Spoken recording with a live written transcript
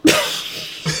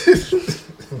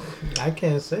I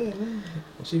can't say it, man.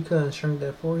 She couldn't shrink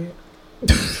that forehead.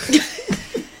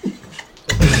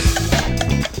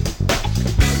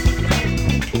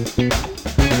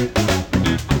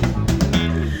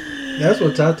 That's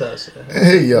what Tata said.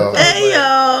 Hey, y'all. Hey,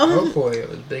 y'all. Her forehead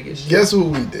was big as shit. Guess what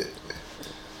we did?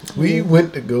 We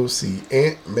went to go see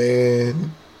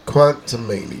Ant-Man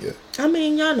Quantumania. I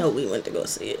mean, y'all know we went to go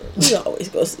see it. We always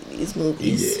go see these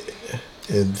movies.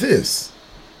 Yeah. And this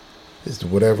is the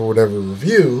whatever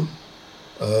review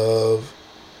of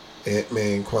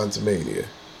Ant-Man Quantumania.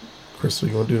 Crystal,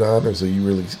 you want to do the honors, or you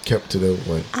really kept to the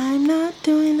one? I'm not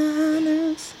doing the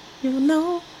honors. You'll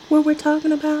know what we're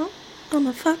talking about on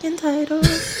the fucking title.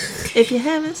 If you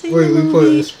haven't seen Wait, the we put a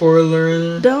movie, spoiler in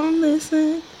it? don't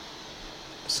listen.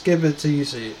 Skip it till you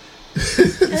see it.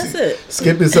 That's it.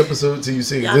 Skip this episode till you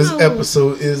see it. Y'all This know.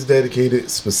 episode is dedicated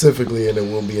specifically, and it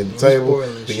will be in the table,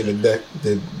 be in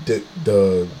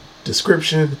the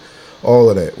description, all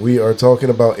of that. We are talking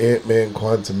about Ant-Man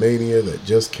Quantumania that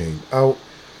just came out.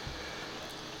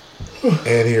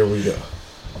 And here we go.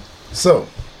 So,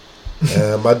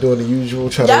 am I doing the usual?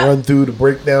 Try to run through the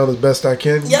breakdown as best I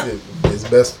can. Yep. As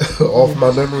best off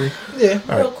my memory. Yeah.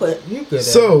 Real quick. You good at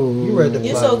So, it. You read the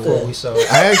You're plot so before good. we saw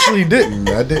it. I actually didn't.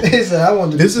 I didn't. He said, I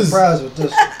wanted to be This is- surprised with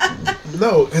this.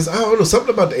 No, because I don't know.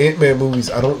 Something about the Ant-Man movies,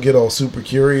 I don't get all super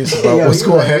curious about Yeah, what's you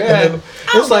going like, to happen in them.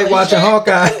 It's like watching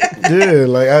Hawkeye. Yeah,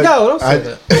 like I, No, don't say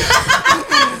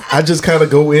that. I just kind of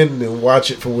go in and watch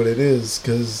it for what it is,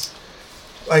 because,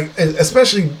 like,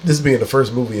 especially this being the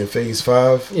first movie in Phase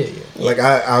 5. Yeah. Like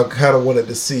I kind of wanted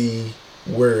to see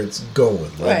where it's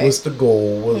going. Like, Right. what's the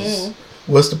goal?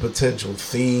 What's the potential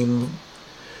theme,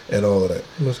 and all of that.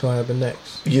 What's going to happen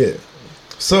next? Yeah.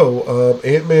 So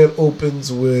Ant-Man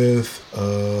opens with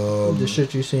The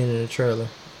shit you seen in the trailer.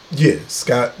 yeah,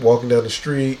 Scott walking down the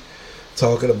street,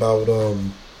 talking about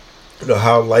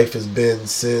how life has been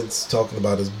since, talking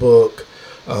about his book,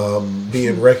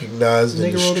 being recognized in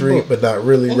Nigga the wrote a street book. but not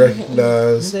really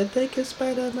recognized. That they can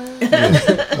Spider-Man.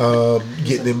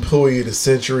 Getting employee of the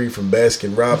century from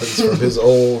Baskin Robbins from his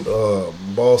old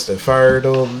boss that fired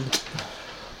him.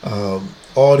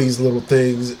 All these little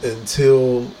things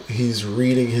until he's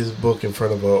reading his book in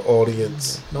front of an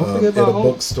audience Don't forget in about a Hope.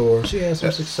 bookstore. She had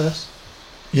some success.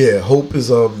 Yeah, Hope is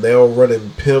now running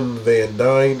Pym Van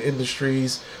Dyne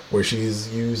Industries, where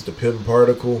she's used the Pym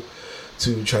particle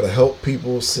to try to help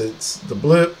people since the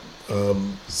blip.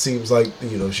 Seems like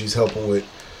she's helping with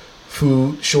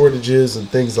food shortages and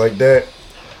things like that.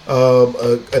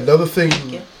 Another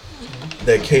thing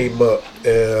that came up,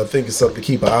 and I think it's something to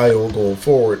keep an eye on going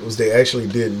forward, was they actually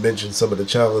did mention some of the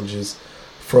challenges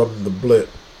from the blip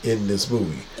in this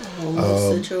movie.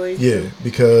 Situation. Yeah,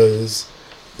 because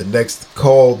the next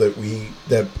call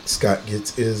that Scott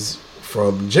gets is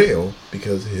from jail,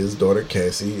 because his daughter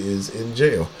Cassie is in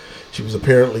jail. She was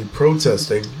apparently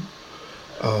protesting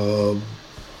the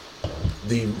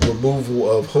removal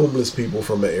of homeless people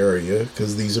from the area,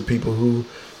 because these are people who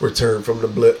returned from the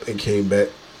blip and came back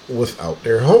without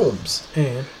their homes.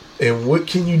 And what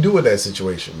can you do in that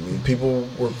situation? I mean, people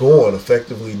were gone,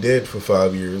 effectively dead for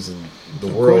 5 years, and the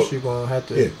world. Of course, you're gonna have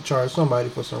to charge somebody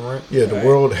for some rent. Yeah, the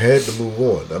world had to move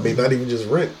on. I mean, not even just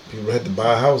rent. People had to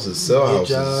buy houses, sell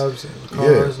Get houses, jobs and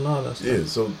cars and all that stuff. Yeah,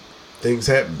 so things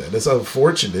happen, and it's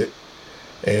unfortunate.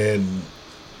 And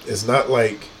it's not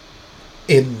like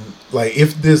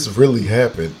if this really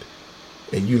happened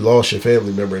and you lost your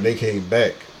family member and they came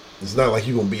back, it's not like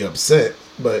you're gonna be upset,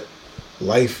 but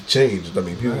life changed. I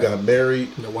mean, people got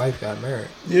married. The wife got married.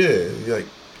 Yeah, like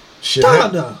shit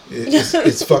happened.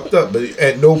 It's fucked up. But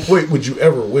at no point would you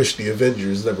ever wish the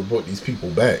Avengers never brought these people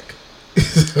back.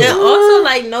 And also,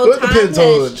 like, no time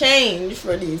has changed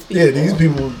for these people. Yeah, these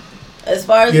people. As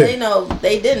far as they know,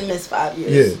 they didn't miss 5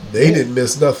 years. Yeah, they didn't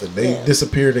miss nothing. They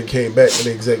disappeared and came back in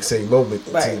the exact same moment.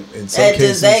 Right. In some At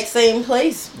cases, the exact same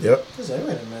place. Yep. Wait a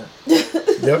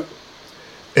minute. Yep.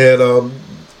 And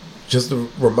just to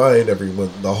remind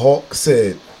everyone, the Hulk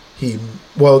said did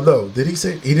he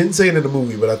say, he didn't say it in the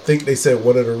movie, but I think they said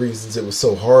one of the reasons it was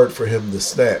so hard for him to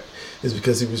snap is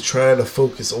because he was trying to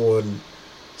focus on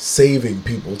saving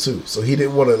people too. So he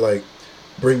didn't want to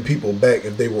bring people back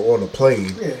if they were on a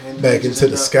plane back into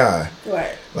the sky.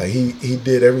 Right. Like he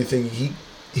did everything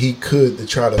he could to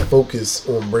try to focus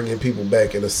on bringing people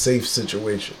back in a safe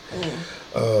situation.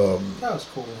 That was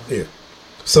cool. Yeah.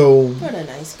 So what a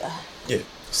nice guy. Yeah.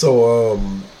 So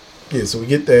so we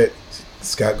get that.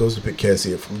 Scott goes to pick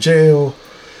Cassie up from jail.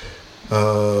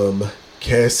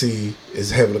 Cassie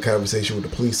is having a conversation with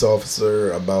the police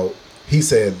officer about, he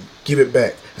said, give it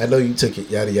back. I know you took it,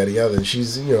 yada, yada, yada. And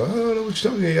she's, I don't know what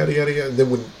you're talking about, yada, yada, yada. And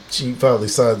then when she finally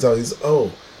signs out, he's,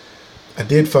 I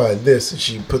did find this, and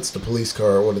she puts the police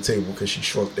car on the table because she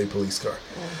shrunk their police car.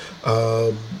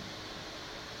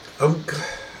 Like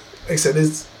I said,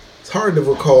 it's hard to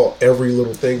recall every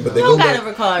little thing, but they don't gotta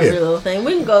recall every little thing.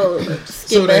 We can go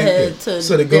skip ahead to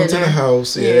So they dinner. go to the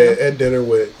house at dinner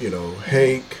with,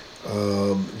 Hank,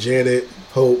 Janet,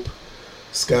 Hope,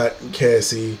 Scott, and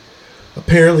Cassie.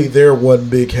 Apparently, they're one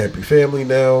big happy family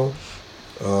now.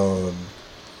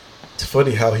 It's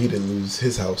funny how he didn't lose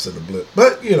his house in the blip,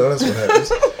 but that's what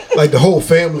happens. Like the whole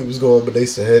family was gone, but they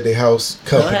still had their house,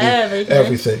 company,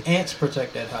 everything. Ants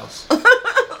protect that house.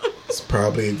 It's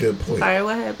probably a good point. All right,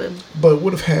 what happened? But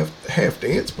what if half the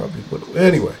ants probably would?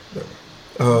 Anyway,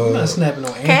 I'm not snapping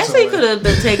on ants. Cassie could have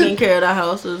been taking care of the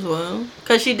house as well,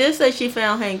 because she did say she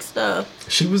found Hank's stuff.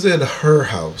 She was in her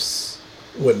house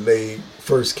when they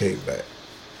first came back.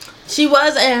 She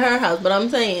was at her house, but I'm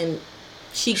saying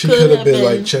she could have been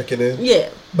like checking in. Yeah.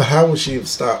 But how would she have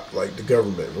stopped like the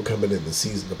government from coming in and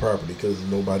seizing the property because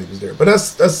nobody was there? But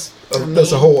that's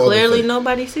a whole other clearly thing.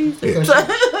 nobody sees it.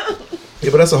 Yeah,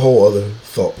 but that's a whole other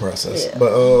thought process. Yeah.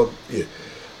 But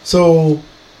so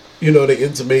they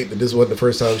intimate that this wasn't the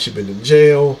first time she'd been in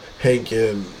jail. Hank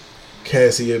and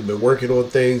Cassie had been working on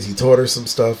things. He taught her some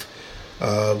stuff.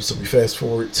 So we fast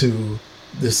forward to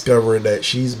discovering that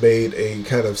she's made a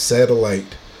kind of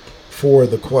satellite for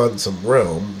the quantum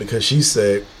realm, because she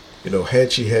said,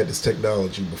 had she had this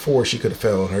technology before, she could have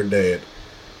found her dad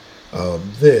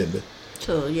then.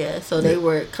 So they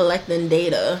were collecting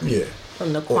data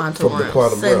from the quantum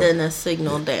realm, sending a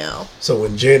signal down. So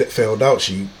when Janet found out,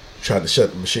 she tried to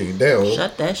shut the machine down.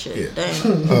 Shut that shit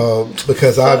down.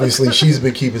 Because obviously she's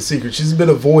been keeping secrets. She's been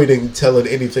avoiding telling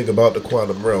anything about the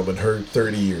quantum realm in her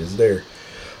 30 years there.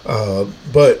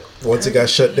 But once it got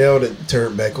shut down, it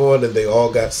turned back on, and they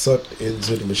all got sucked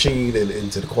into the machine and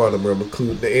into the quantum realm,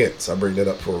 including the ants. I bring that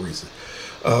up for a reason.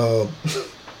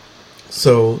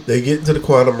 So they get into the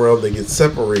quantum realm, they get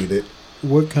separated.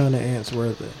 What kind of ants were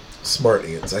they? Smart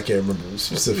ants. I can't remember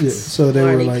specifically. Yeah, so they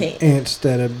were like ants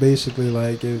that are basically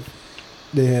like if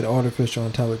they had artificial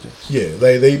intelligence. Yeah,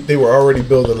 they were already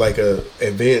building like a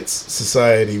advanced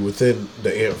society within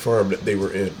the ant farm that they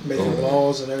were in. Making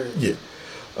laws and everything. Yeah.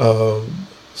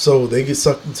 So they get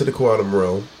sucked into the quantum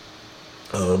realm.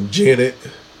 Janet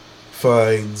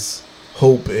finds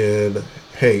Hope and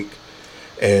Hank,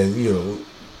 and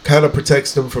kind of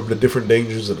protects them from the different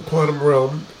dangers of the quantum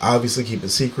realm. Obviously, keeping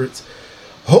secrets.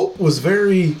 Hope was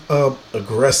very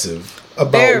aggressive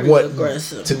about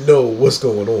to know what's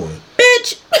going on.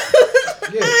 Bitch,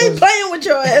 I ain't playing with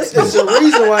your ass. There's a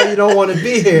reason why you don't want to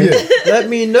be here. Yeah. Let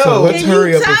me know. So let's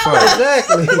hurry up and find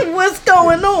exactly what's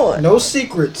going on. No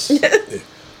secrets.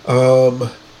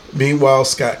 Meanwhile,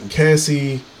 Scott and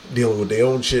Cassie dealing with their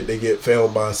own shit. They get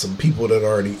found by some people that are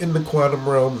already in the quantum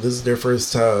realm. This is their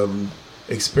first time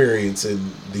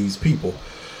experiencing these people.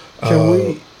 Can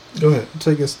we go ahead?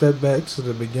 Take a step back to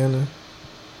the beginning.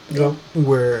 Go.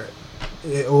 Where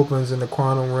it opens in the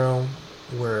quantum realm,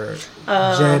 where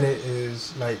Janet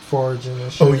is like foraging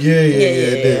and shit. Oh yeah.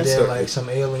 And then like some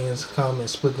aliens come and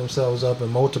split themselves up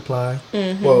and multiply.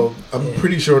 Mm-hmm. Well, I'm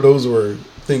pretty sure those were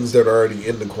things that are already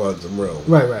in the quantum realm.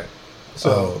 Right.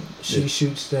 So she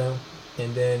shoots them,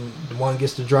 and then the one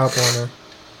gets the drop on her,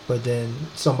 but then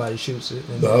somebody shoots it.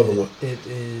 And the other one. It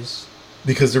is.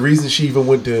 Because the reason she even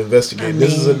went to investigate,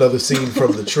 this is another scene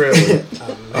from the trailer.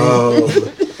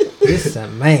 This is a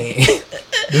man.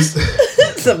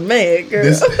 It's a man, girl.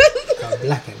 A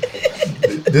black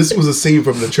man. This was a scene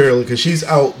from the trailer because she's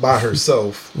out by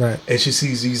herself, right? And she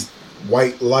sees these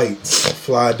white lights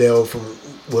fly down from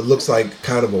what looks like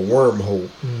kind of a wormhole.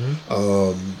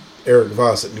 Mm-hmm. Eric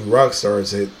Voss at New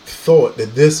Rockstars had thought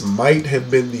that this might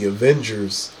have been the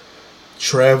Avengers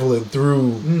traveling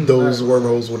through those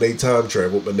wormholes when they time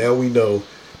traveled, but now we know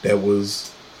that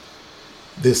was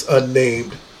this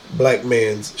unnamed black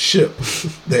man's ship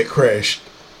that crashed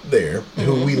there,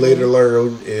 who we later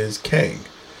learn is Kang.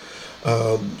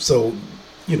 So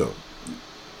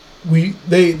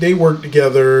they work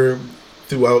together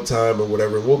throughout time or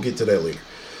whatever, and we'll get to that later.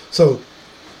 So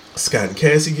Scott and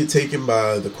Cassie get taken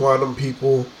by the quantum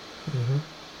people. Mm-hmm.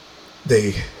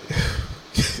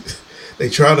 They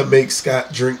try to make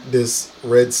Scott drink this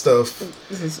red stuff.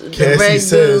 Cassie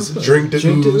says, drink the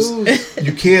ooze.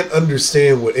 You can't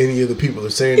understand what any of the people are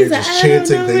saying. They're just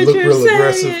chanting. They look real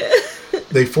aggressive.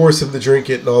 They force him to drink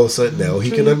it, and all of a sudden now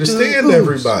he can understand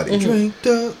everybody. Drink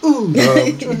the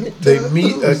ooze. They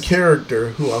meet a character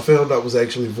who I found out was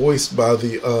actually voiced by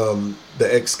the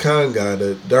ex-con guy,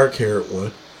 the dark-haired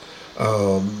one.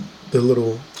 The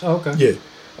little... Oh, okay. Yeah.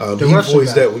 He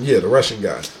voiced that one. Yeah, the Russian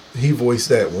guy. He voiced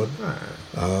that one.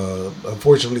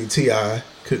 Unfortunately, T.I.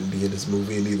 couldn't be in this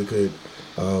movie, and neither could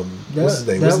what's his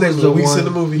name? That What's his name? was the Luis in one-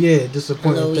 the movie. Yeah,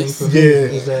 disappointing thing for me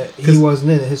Yeah. is that he 'Cause-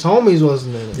 wasn't in it. His homies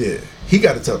wasn't in it. Yeah, he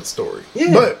got to tell the story.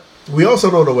 Yeah. But we also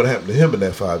don't know what happened to him in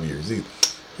that 5 years either.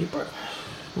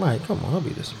 Right, come on, I'll be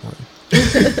disappointed.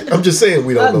 I'm just saying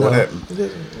we don't know what happened.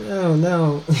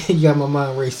 No, you got my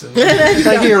mind racing.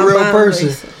 Like you're a real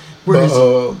person.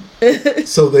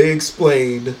 So they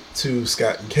explained to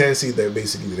Scott and Cassie that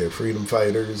basically they're freedom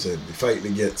fighters and they're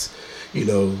fighting against,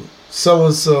 so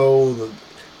and so.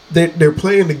 They're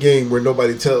playing the game where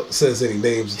nobody says any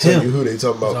names and tell you who they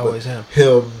talking about. It's always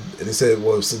him. And they said,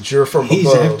 well, since you're from he's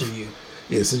above, after you.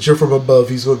 Yeah, since you're from above,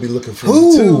 he's going to be looking for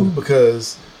you too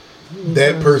because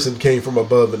that person came from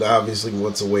above and obviously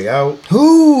wants a way out.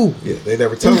 Who? Yeah, they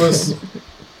never tell us.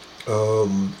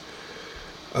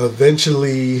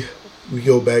 Eventually, we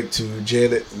go back to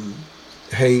Janet and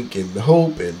Hank and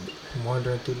Hope and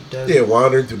wandering through the desert. Yeah,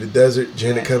 wandering through the desert.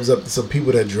 Janet comes up to some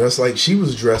people that dress like she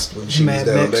was dressed when she was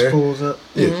down Max there. pulls up.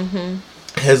 Yeah. Mm-hmm.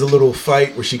 Has a little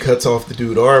fight where she cuts off the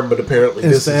dude's arm, but apparently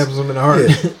it stabs him in the heart.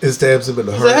 Yeah, it stabs him in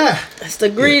the heart. That's the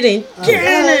greeting.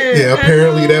 Janet! Yeah,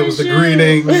 apparently that was the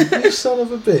greeting. You son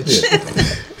of a bitch.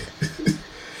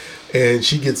 Yeah. And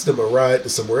she gets them a ride to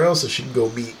somewhere else so she can go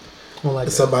meet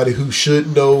somebody who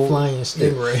should know. Flying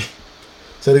stingray. Yeah.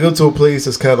 So they go to a place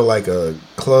that's kind of like a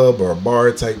club or a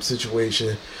bar type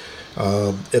situation.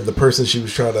 And the person she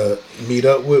was trying to meet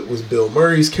up with was Bill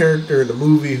Murray's character in the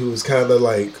movie, who was kind of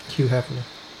like Hugh Hefner.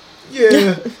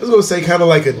 Yeah, I was gonna say kind of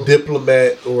like a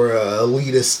diplomat or a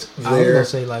elitist. There, I was gonna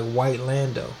say like White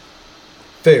Lando.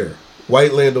 Fair,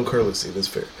 White Lando Curlison is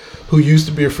fair. Who used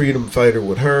to be a freedom fighter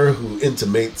with her, who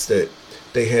intimates that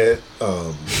they had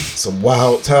some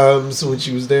wild times when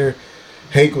she was there.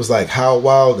 Hank was like, "How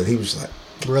wild?" And he was like,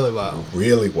 "Really wild,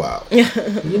 really wild."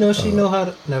 She know how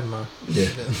to. Never mind. Yeah,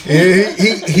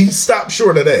 he stopped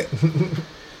short of that.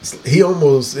 He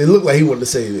almost, it looked like he wanted to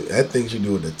say that thing you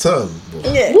do with the tongue.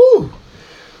 Boy. Yeah. Woo!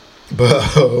 But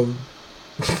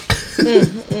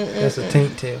that's a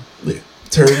taint tail. Yeah.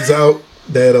 Turns out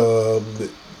that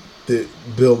that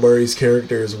Bill Murray's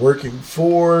character is working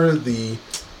for the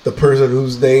person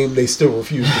whose name they still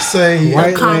refuse to say.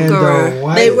 White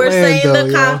Conqueror. They were saying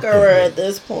the Conqueror at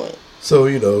this point. So,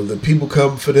 the people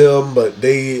come for them, but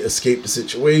they escape the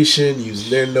situation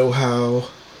using their know-how.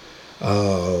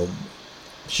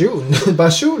 Shooting. By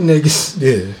shooting niggas.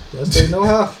 Yeah. That's their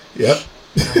know-how. Yep.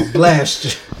 I'll blast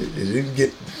you. You can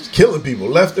get killing people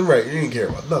left and right. You didn't care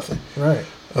about nothing. Right.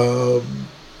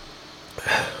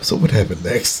 So what happened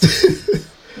next?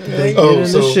 They get in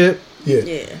the ship.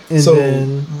 Yeah. And so,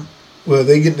 then,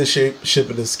 they get in the ship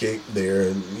and escape there,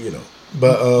 and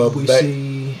But we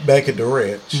see back at the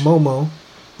ranch,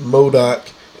 MODOK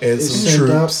and some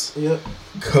troops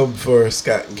come for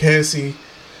Scott and Cassie.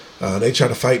 They try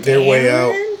to fight their way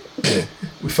out. Yeah.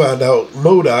 We find out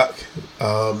MODOK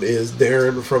is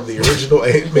Darren from the original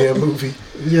Ant-Man movie.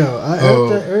 Yo,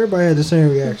 everybody had the same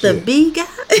reaction. The B guy?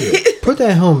 Yeah. Put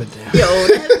that helmet down. Yo,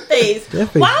 that face. Why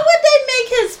would they make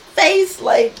his face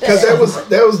like that? Because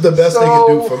that was the best they could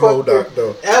do for MODOK,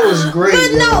 though. That was great.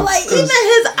 But no, even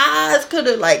his eyes could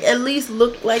have at least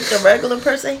looked like the regular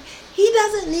person. He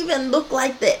doesn't even look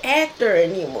like the actor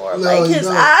anymore. No, his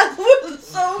eyes were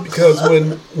so because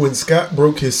close. when Scott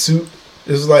broke his suit,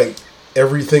 it was like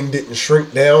everything didn't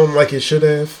shrink down like it should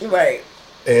have. Right.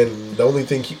 And the only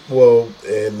thing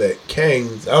and that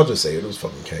Kang, I'll just say it was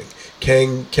fucking Kang.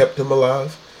 Kang kept him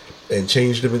alive and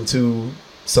changed him into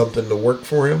something to work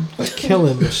for him. A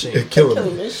killing machine. A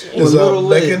killing machine. It's a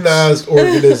mechanized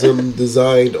organism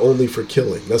designed only for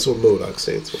killing. That's what MODOK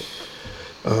stands for.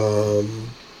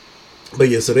 But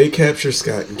yeah, so they capture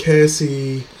Scott and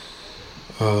Cassie.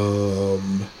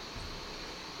 And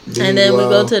then we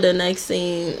go to the next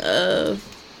scene of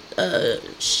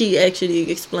she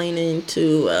actually explaining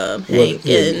to Hank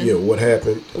what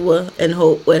happened. And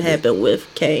Hope what happened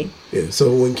with Kang. Yeah,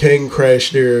 so when Kang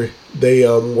crashed there, they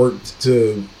worked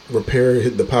to repair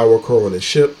the power core on his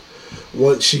ship.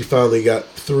 Once she finally got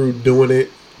through doing it,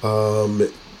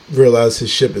 realized his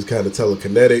ship is kind of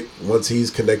telekinetic once he's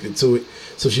connected to it.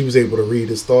 So she was able to read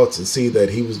his thoughts and see that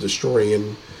he was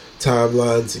destroying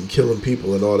timelines and killing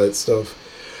people and all that stuff.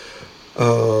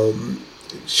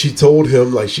 She told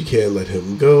him she can't let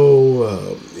him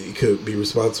go. He could be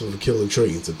responsible for killing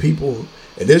trillions of people.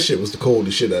 And this shit was the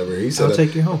coldest shit ever. He said, "I'll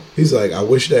take you home." He's like, "I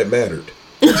wish that mattered."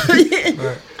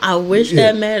 Right. I wish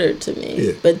that mattered to me.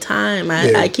 Yeah. But time,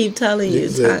 I keep telling you,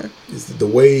 time. It's the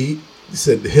way he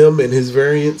said him and his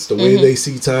variants, the way they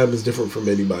see time is different from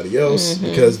anybody else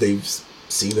because they've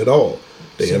seen it all.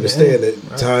 They understand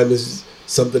that time is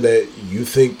something that you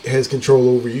think has control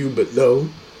over you, but no,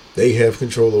 they have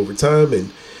control over time,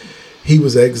 and he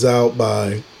was exiled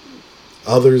by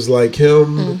others like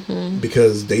him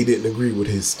because they didn't agree with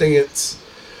his stance,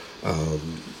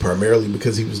 primarily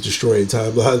because he was destroying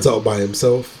timelines all by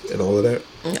himself and all of that.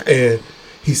 And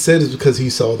he said it's because he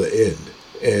saw the end,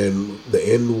 and the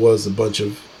end was a bunch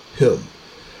of him.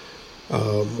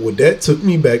 What that took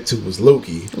me back to was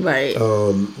Loki, right?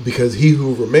 Because He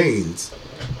Who Remains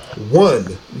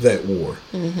won that war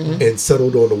and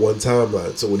settled on the one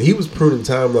timeline. So when he was pruning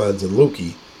timelines in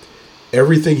Loki,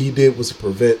 everything he did was to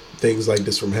prevent things like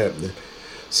this from happening.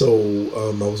 So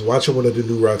I was watching one of the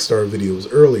new Rockstar videos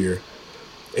earlier,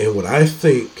 and what I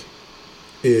think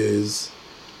is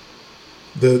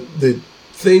the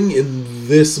thing in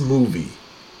this movie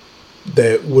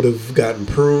that would have gotten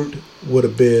pruned would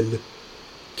have been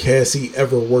Cassie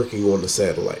ever working on the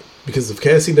satellite. Because if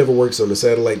Cassie never works on the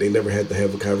satellite, they never had to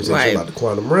have a conversation about the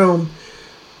quantum realm.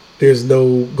 There's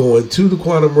no going to the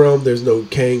quantum realm. There's no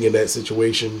Kang in that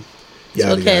situation.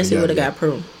 So Cassie would have got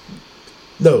pruned.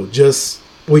 No,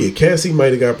 Cassie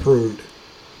might have got pruned.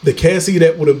 The Cassie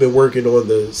that would have been working on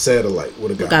the satellite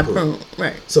would have got pruned.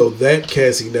 Right. So that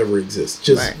Cassie never exists.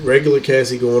 Just regular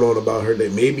Cassie going on about her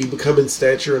that maybe becoming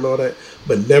stature and all that,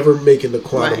 but never making the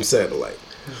quantum satellite.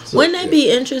 So, wouldn't that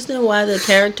be interesting why the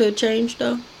character changed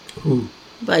though? Who?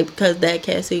 Like because that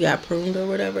Cassie got pruned or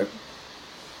whatever.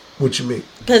 What you mean?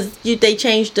 Because they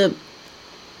changed the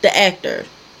actor.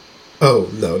 Oh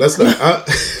no, that's not.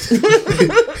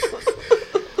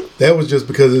 That was just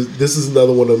because this is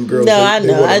another one of them girls. No, they I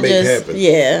know. Want to make happen.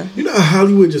 Yeah. You know how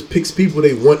Hollywood just picks people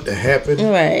they want to happen,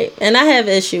 right? And I have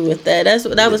issue with that.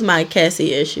 That was my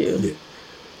Cassie issue. Yeah.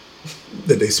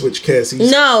 That they switch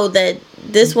Cassies. No, that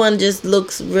this one just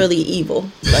looks really evil.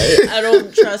 Like I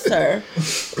don't trust her.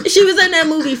 She was in that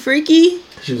movie Freaky.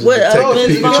 She was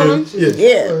Detective Pikachu.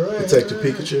 Yeah. Detective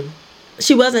Pikachu.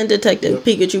 She wasn't Detective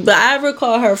Pikachu, but I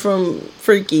recall her from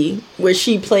Freaky, where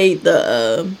she played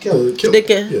the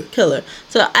killer.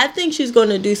 So I think she's going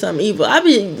to do something evil. I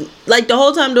be like the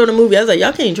whole time during the movie, I was like,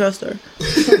 y'all can't trust her.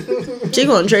 She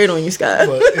going to trade on you, Scott.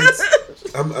 But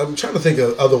I'm trying to think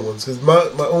of other ones because my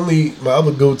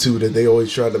other go to that they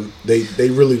always try to they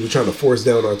really were trying to force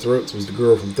down our throats was the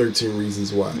girl from 13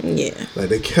 Reasons Why. Yeah, like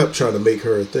they kept trying to make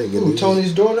her a thing. Ooh,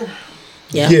 Tony's daughter.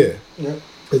 Yeah.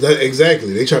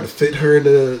 Exactly. They tried to fit her in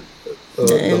the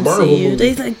Marvel movie.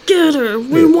 They like, get her.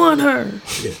 We want her.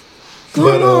 Yeah.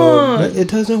 Come on. It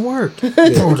doesn't work.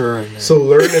 Told her right now. So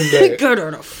learning that get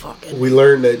her to fucking. We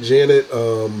learned that Janet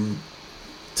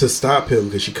to stop him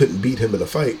because she couldn't beat him in a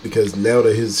fight because now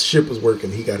that his ship was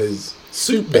working, he got his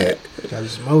suit back. Got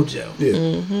his mojo.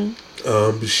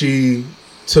 Yeah. She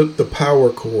took the power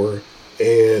core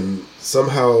and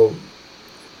somehow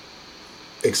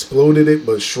exploded it,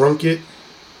 but shrunk it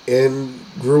and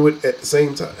grew it at the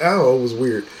same time. I don't know, it was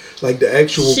weird. Like the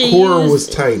actual core was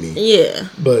tiny. Yeah.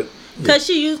 But because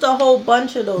she used a whole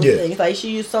bunch of those things. Like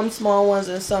she used some small ones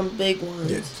and some big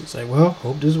ones. Yeah. She's like, well,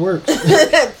 hope this works.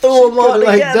 Threw them all together.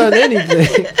 Like done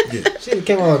anything. She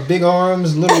came out with big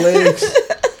arms, little legs.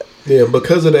 Yeah, and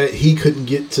because of that, he couldn't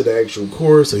get to the actual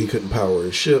core, so he couldn't power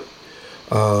his ship.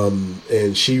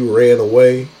 And she ran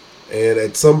away. And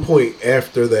at some point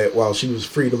after that, while she was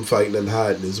freedom fighting and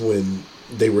hiding, is when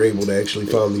they were able to actually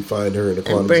finally find her in the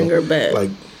quantum bring zone, her back. like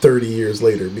 30 years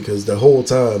later, because the whole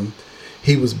time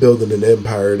he was building an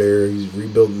empire there. He's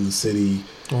rebuilding the city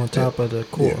on top of the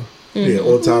core. Yeah,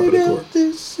 on top of the core.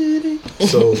 This city.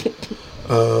 So,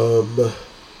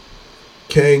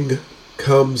 Kang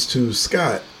comes to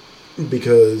Scott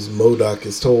because MODOK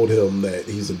has told him that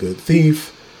he's a good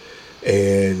thief,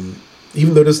 and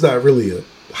even though this is not really a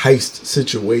heist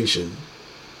situation,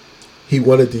 he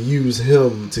wanted to use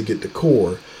him to get the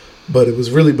core, but it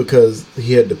was really because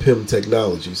he had the PIM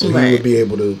technology, so he would be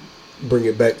able to bring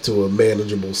it back to a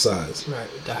manageable size. Right.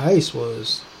 The heist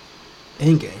was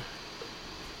Endgame.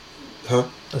 Huh?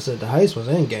 I said the heist was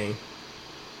Endgame.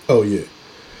 Oh yeah.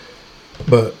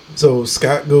 But so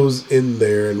Scott goes in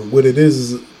there, and what it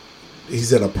is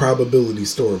he's at a probability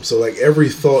storm. So like every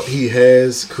thought he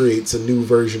has creates a new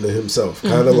version of himself,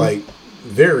 kind of like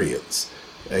variance.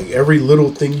 Like every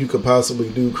little thing you could possibly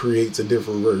do creates a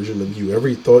different version of you.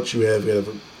 Every thought you have a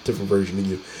different version of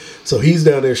you. So he's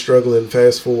down there struggling.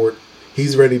 Fast forward,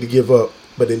 he's ready to give up,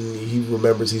 but then he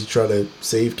remembers he's trying to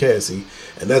save Cassie,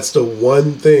 and that's the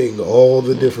one thing all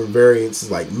the different variants,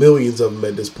 like millions of them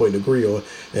at this point, agree on,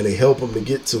 and they help him to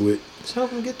get to it. Just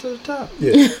help him get to the top.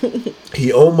 Yeah.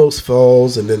 He almost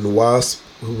falls, and then the Wasp,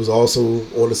 who was also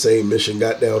on the same mission,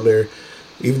 got down there.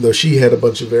 Even though she had a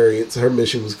bunch of variants, her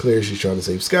mission was clear. She's trying to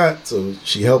save Scott, so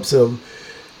she helps him.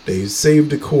 They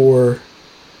saved the core.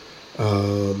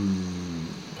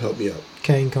 Help me out.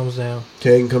 Kang comes down.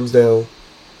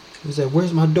 He said,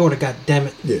 "Where's my daughter? God damn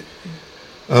it!" Yeah.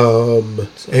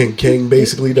 And Kang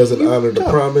basically doesn't honor the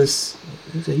promise.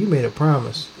 He said, "You made a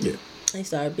promise." Yeah. They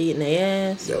started beating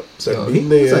their ass. Yep. Started beating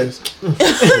their ass.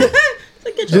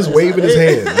 Just waving his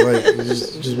hand, like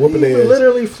just whooping their ass.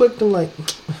 Literally flicked him like,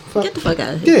 "Get the fuck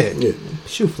out of here!" Yeah.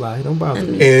 Shoot fly, don't bother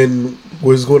me. And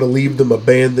was going to leave them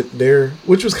abandoned there,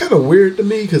 which was kind of weird to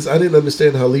me because I didn't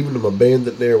understand how leaving them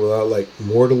abandoned there without like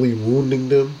mortally wounding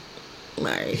them.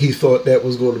 Right. He thought that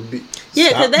was going to be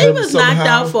because they was knocked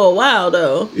out for a while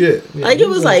though. Yeah. Like it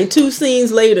was like 2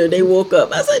 scenes later they woke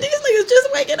up. I was like, these niggas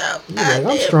just waking up. Like,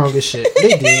 I'm strong as shit.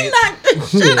 They did. He knocked the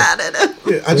shit out of them.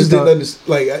 Yeah, I just didn't understand.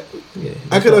 Like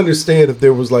I could understand if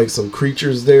there was like some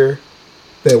creatures there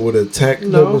that would attack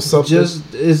them or something.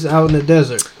 Just is out in the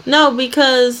desert. No,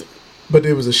 because. But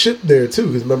there was a ship there too.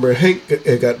 Because remember Hank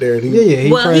got there and he he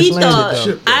thought.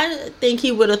 I think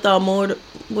he would have thought more.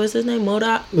 What's his name?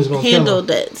 MODOK handled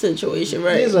that situation,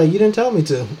 right? He's like, you didn't tell me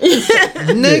to.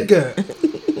 Nigga.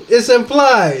 It's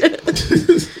implied.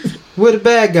 We're the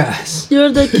bad guys. You're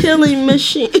the killing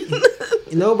machine.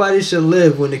 Nobody should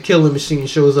live when the killing machine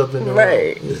shows up in the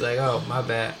right. room. He's like, oh, my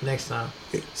bad. Next time.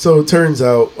 So it turns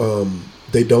out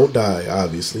they don't die,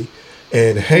 obviously.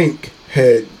 And Hank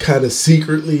had kind of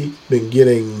secretly been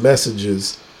getting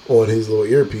messages on his little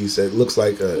earpiece that looks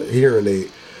like a hearing aid.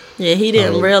 Yeah, he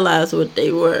didn't realize what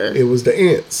they were. It was the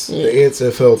ants. Yeah. The ants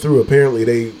that fell through. Apparently,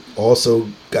 they also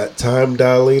got time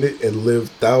dilated and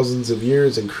lived thousands of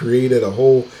years and created a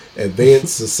whole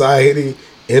advanced society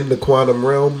in the quantum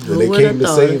realm. And they came to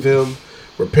save him,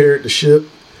 repaired the ship,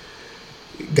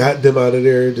 got them out of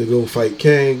there to go fight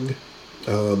Kang.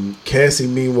 Cassie,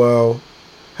 meanwhile,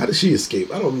 how did she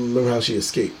escape? I don't remember how she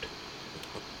escaped.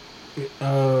 She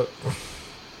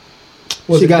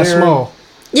got small.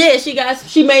 Yeah,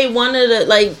 she made one of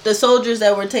the soldiers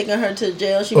that were taking her to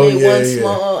jail. She made one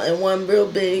small and one real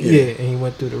big. Yeah, and he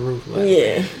went through the roof.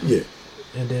 Yeah.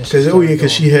 And then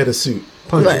because she had a suit.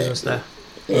 Punches and stuff.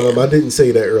 Yeah. I didn't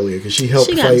say that earlier because she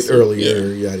helped fight earlier.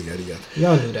 Yeah. Yada yada yada.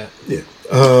 Y'all knew that. Yeah.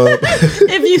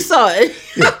 If you saw it.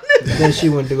 Yeah. Then she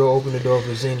went to go open the door for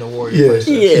Xena Warrior Princess.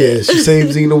 Yeah, she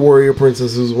saved Xena Warrior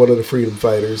Princess, who's one of the freedom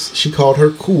fighters. She called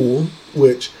her cool,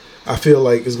 which I feel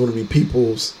like is going to be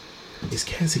people's. Is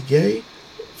Cassie gay?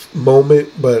 Moment,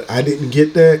 but I didn't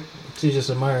get that. She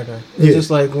just admired her. It's just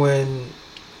like when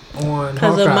on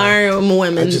because admiring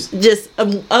women,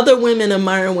 other women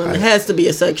admiring women has to be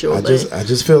a sexual thing. I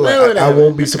just feel like I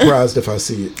won't be surprised if I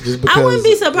see it. Just because I wouldn't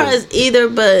be surprised either,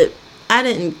 but I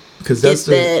didn't get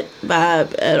that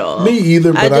vibe at all. Me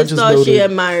either, but I just thought she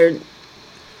admired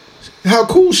how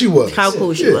cool she was. How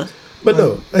cool she was. But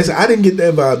no, like I said, I didn't get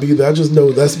that vibe either. I just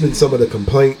know that's been some of the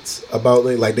complaints about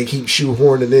like they keep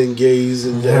shoehorning in gays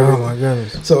and everything. Oh my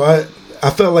goodness! So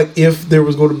I felt like if there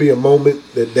was going to be a moment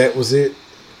that was it,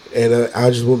 and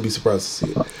I just wouldn't be surprised to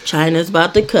see it. China's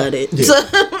about to cut it.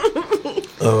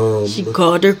 Yeah. She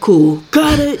called her cool.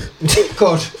 Got it.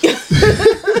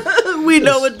 We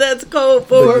know what that's called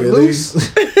for.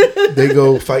 They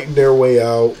go fighting their way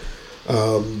out.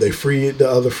 They free the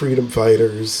other freedom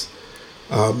fighters.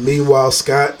 Meanwhile,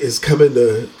 Scott is coming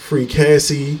to free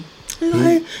Cassie.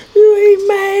 Like, you ain't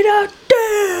made a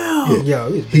deal. Yeah,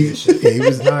 he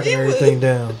was knocking everything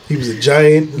down. He was a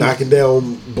giant, knocking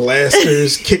down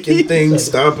blasters, kicking things,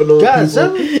 stomping on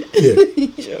people.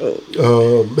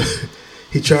 Yeah.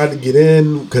 He tried to get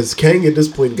in because Kang at this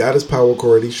point got his power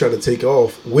cord. He's trying to take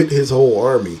off with his whole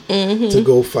army to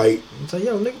go fight. It's like,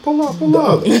 yo, nigga, pull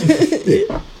off.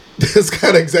 Yeah. That's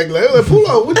kind of exactly like, pull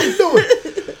off. What are you doing?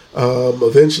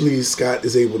 Eventually, Scott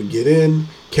is able to get in.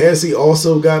 Cassie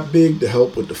also got big to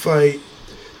help with the fight.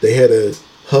 They had a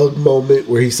hug moment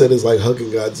where he said it's like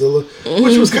hugging Godzilla,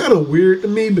 which was kind of weird to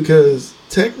me because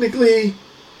technically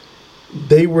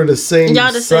they were the same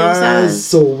size,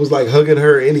 so it was like hugging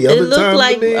her any other time. It looked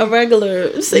like a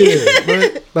regular scene.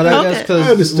 Yeah, but I guess because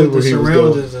I understood with the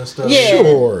surroundings and stuff. Yeah.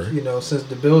 Sure. You know, since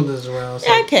the building's around.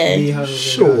 So okay.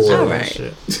 Sure. All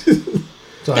right.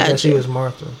 So I guess she was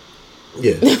Martha.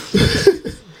 Yeah.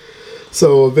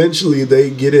 So eventually they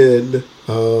get in,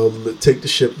 take the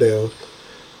ship down.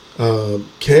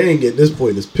 Kang at this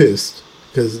point is pissed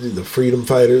because the freedom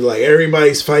fighters, like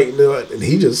everybody's fighting, and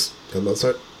he just comes out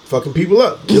start fucking people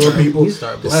up, killing people,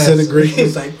 disintegrating.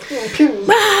 He's like,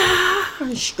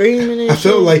 screaming. I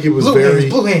felt like it was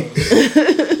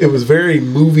it was very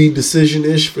movie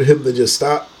decision-ish for him to just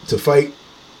stop to fight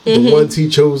the ones he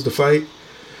chose to fight.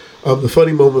 The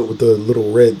funny moment with the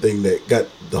little red thing that got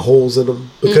the holes in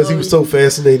them because he was so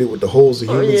fascinated with the holes the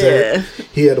humans had.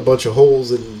 He had a bunch of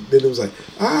holes, and then it was like,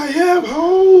 I have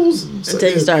holes.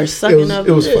 Until he started sucking up.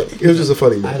 It was funny. It was just a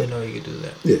funny moment. I didn't know you could do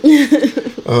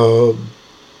Yeah.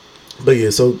 But yeah,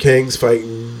 so Kang's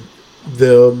fighting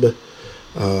them.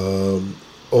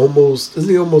 Doesn't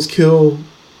he almost kill?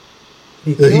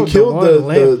 He killed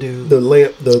the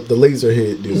laser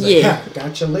head dude. Yeah,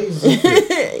 got your laser.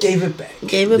 Gave it back.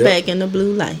 Gave it back in the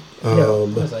blue light. I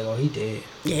was like, oh, he dead.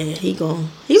 Yeah, he gone.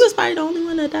 He was probably the only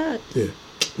one that died. Yeah.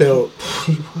 Now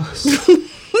he was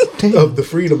of the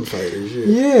freedom fighters.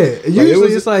 Yeah.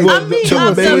 Usually it's like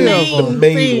the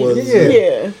main ones.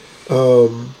 Yeah. Oh,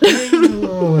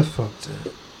 that's fucked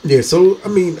up. Yeah. So I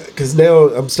mean, because now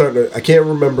I'm starting to. I can't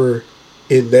remember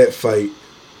in that fight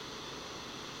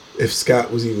if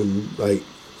Scott was even like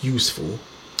useful.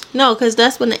 No, because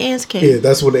that's when the ants came. Yeah,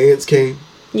 that's when the ants came.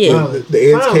 Yeah,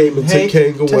 the ants came and took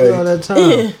Kang away. All that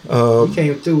time. He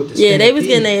came through with the they was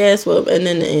getting their ass whooped, and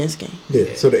then the ants came.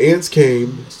 Yeah, so the ants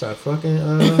came. Start fucking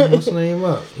what's the name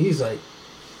up? He's like,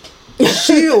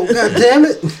 shield, god damn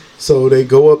it. So they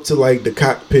go up to like the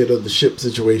cockpit of the ship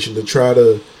situation to try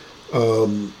to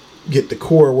get the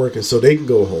core working so they can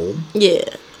go home. Yeah.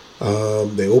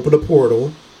 They open a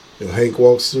portal. Hank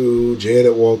walks through.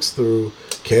 Janet walks through.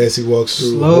 Cassie walks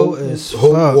through.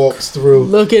 Hope walks through.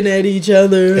 Looking at each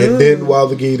other. And then while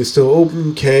the gate is still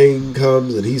open, Kang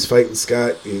comes and he's fighting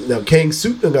Scott. Now Kang's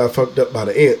suit done got fucked up by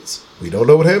the ants. We don't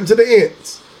know what happened to the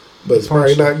ants, but it's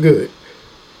probably not good.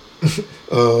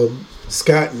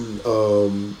 Scott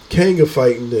and Kang are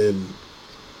fighting, and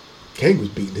Kang was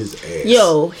beating his ass.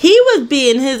 Yo, he was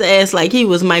beating his ass like he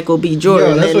was Michael B.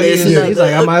 Jordan. That's what he's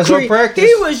like, I might as well practice.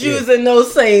 He was using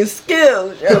those same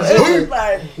skills. Yo. It was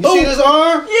like, you see this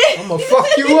arm? Yeah. I'm gonna fuck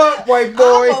you up, white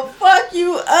boy. I'm gonna fuck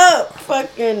you up,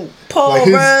 fucking Paul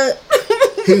Rudd.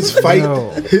 His fight,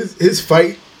 his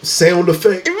fight sound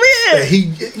effect. Yeah. And he,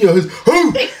 his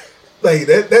like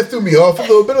that threw me off a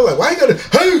little bit. I'm like, why you gotta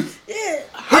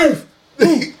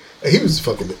he was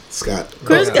fucking Scott.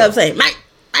 Chris kept saying, Mike.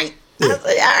 I was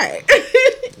like, all right.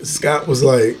 Scott was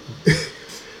like,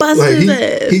 his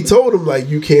ass. He told him like,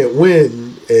 you can't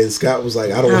win, and Scott was like,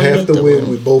 I don't have to win.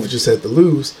 We both just have to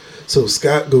lose. So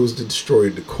Scott goes to destroy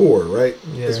the core, right?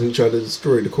 Yeah. That's when he tried to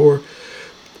destroy the core.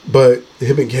 But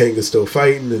him and Kang are still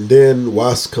fighting, and then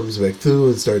Wasp comes back through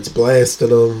and starts blasting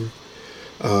him.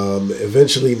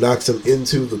 Eventually knocks him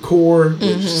into the core,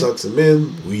 which sucks him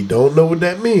in. We don't know what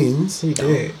that means. He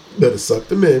did. But it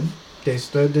sucked him in. They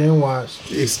stood there and watched.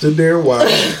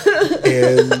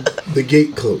 and the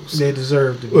gate closed. They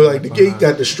deserved it. Well, like the gate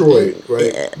got destroyed, right?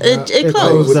 Yeah. It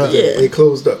closed up. It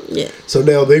closed up. Yeah. So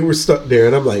now they were stuck there,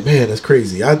 and I'm like, man, that's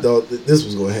crazy. I thought that this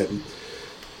was going to happen.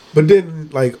 But then,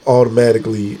 like,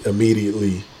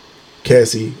 immediately,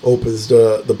 Cassie opens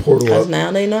the portal up. Because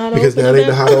now they know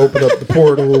how to open up the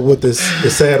portal with the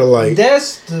satellite.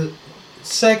 That's the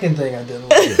second thing I didn't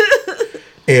like.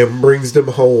 And brings them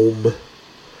home.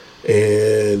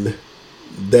 And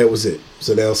that was it.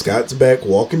 So now Scott's back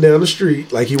walking down the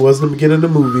street like he was in the beginning of the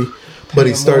movie. But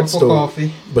he starts to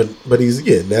coffee. But he's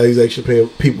now he's actually paying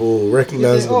people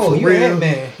recognizing him for you're real.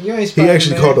 Ant-Man. You ain't He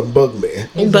actually called him Bugman.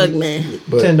 Bugman.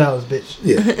 $10, bitch.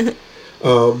 Yeah.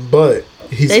 But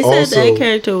they said that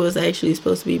character was actually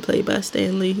supposed to be played by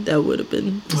Stan Lee. That would have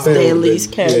been Stan Lee's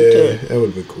character. Yeah, that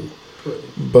would have been cool.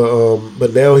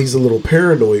 But now he's a little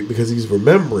paranoid because he's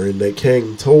remembering that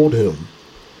Kang told him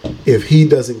if he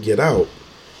doesn't get out,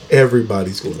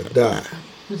 everybody's going to die.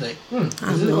 He's like,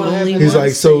 he's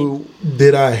like, so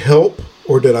did I help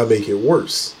or did I make it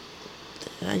worse?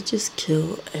 Did I just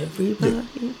kill everybody?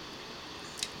 Yeah.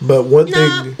 But one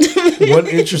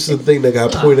interesting thing that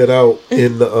got pointed out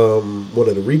in one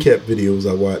of the recap videos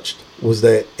I watched was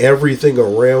that everything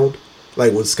around,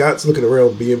 like when Scott's looking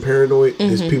around being paranoid,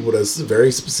 there's people that's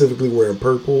very specifically wearing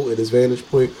purple in his vantage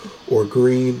point or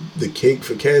green. The cake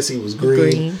for Cassie was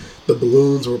green. The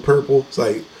balloons were purple. It's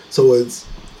like, so it's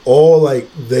all like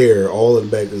there, all in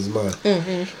the back of his mind.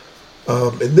 And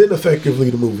then effectively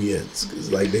the movie ends.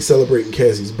 'Cause like they celebrating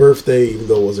Cassie's birthday, even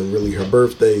though it wasn't really her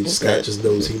birthday. Scott just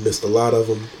knows he missed a lot of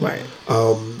them. Right.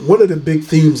 One of the big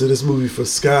themes of this movie for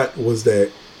Scott was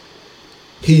that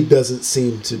he doesn't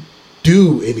seem to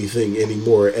do anything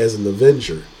anymore as an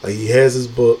Avenger. Like he has his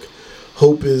book.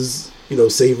 Hope is,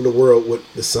 saving the world with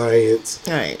the science.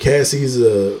 Right. Cassie's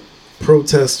a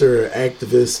protester,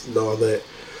 activist, and all that.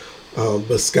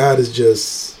 But Scott is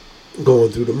just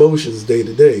going through the motions day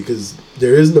to day because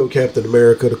there is no Captain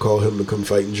America to call him to come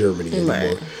fight in Germany anymore.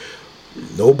 Right.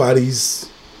 Nobody's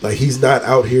like he's not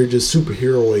out here just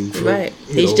superheroing for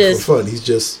He's just for fun. He's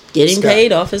just getting Scott.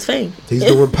 paid off his fame. He's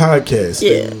doing podcasts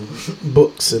and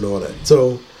books and all that.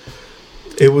 So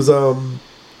it was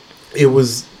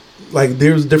like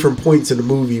there's different points in the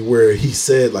movie where he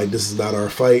said like this is not our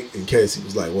fight, and Cassie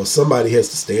was like, well, somebody has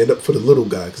to stand up for the little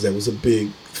guy, because that was a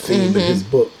big theme in his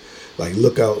book, like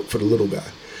look out for the little guy.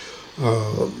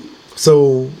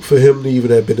 So for him to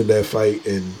even have been in that fight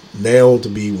and now to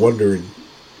be wondering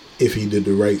if he did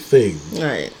the right thing,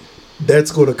 right,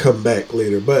 that's going to come back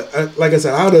later. But like I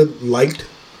said, I would have liked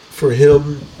for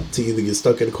him to either get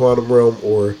stuck in the quantum realm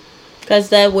or, because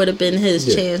that would have been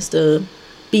his chance to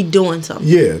be doing something.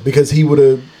 Yeah, because he would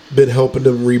have been helping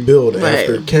them rebuild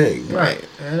after Kang. Right.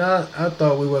 And I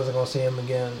thought we wasn't going to see him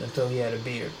again until he had a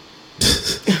beard.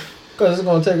 Because it's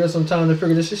going to take her some time to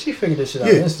figure this shit. She figured this shit out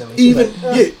instantly. Even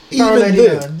then. There he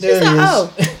is.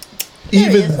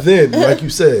 Even then, like you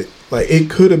said, like it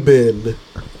could have been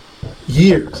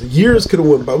years. Years could have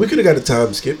went by. We could have got a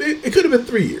time skip. It could have been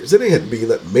 3 years. It ain't had to be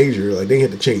that major. Like they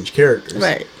had to change characters.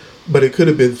 Right. But it could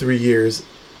have been 3 years.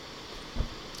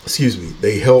 Excuse me.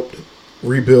 They helped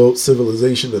rebuild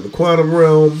civilization in the quantum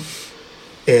realm,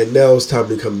 and now it's time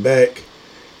to come back.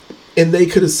 And they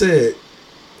could have said,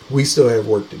 "We still have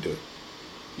work to do.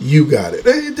 You got it."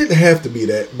 It didn't have to be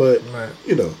that, but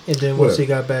you know. And then once he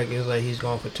got back, it was like he's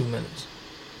gone for 2 minutes.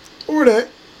 Or that,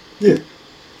 yeah.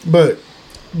 But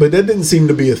that didn't seem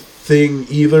to be a thing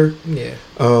either. Yeah.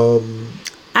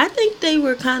 I think they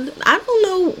were kind of. I don't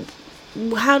know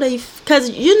how they, because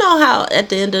you know how at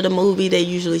the end of the movie they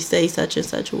usually say such and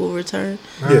such will return.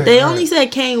 Right, they only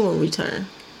said Kang will return.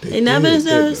 They never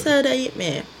said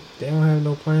Ant-Man. They don't have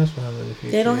no plans for him in the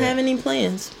future. They don't have any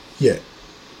plans. Yeah.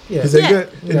 Because they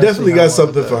definitely got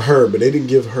something for her, but they didn't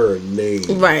give her a name.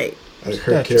 Right. Like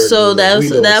her character. So that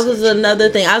was another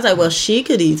thing. I was like, well, she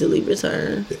could easily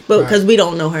return, but because we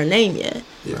don't know her name yet.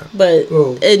 Yeah. But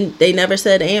and they never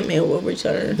said Ant-Man will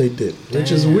return. They didn't,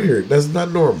 which is weird. That's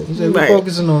not normal. We're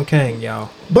focusing on Kang, y'all.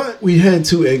 But we had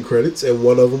 2 end credits, and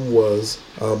one of them was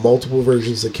multiple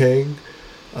versions of Kang.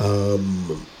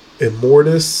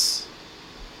 Immortus.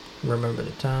 Remember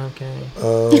the time, Kang?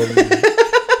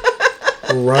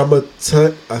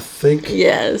 Ramatut, I think.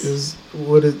 Yes. Is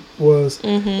what it was.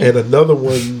 Mm-hmm. And another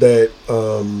one that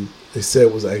they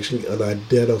said was actually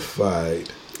unidentified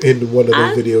in one of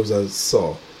the videos I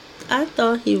saw. I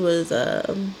thought he was,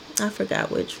 I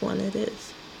forgot which one it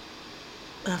is.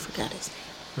 I forgot his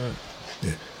name.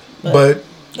 Yeah. But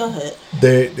go ahead.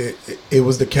 It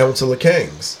was the Council of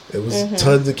Kangs. It was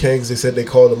tons of Kangs. They said they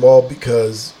called them all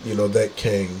because, you know, that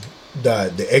Kang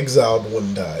died. The exiled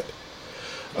one died.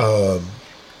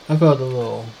 I felt a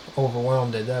little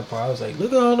overwhelmed at that part. I was like,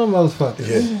 look at all them motherfuckers.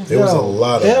 Yeah, there was a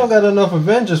lot of them. They don't got enough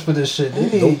Avengers for this shit. They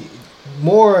need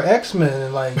more X-Men.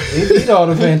 And like, they need all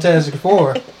the Fantastic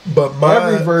Four. But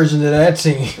every version of that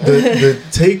team. The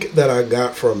take that I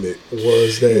got from it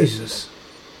was that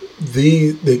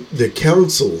the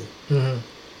council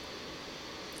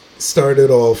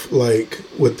started off like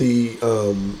with the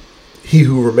He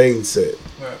Who Remains said.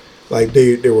 Right. Like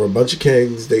there were a bunch of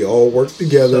Kangs. They all worked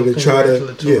together to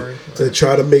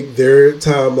try to make their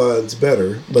timelines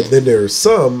better. But then there are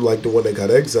some, like the one that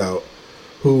got exiled,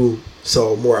 who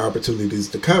saw more opportunities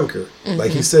to conquer.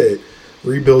 Like he said,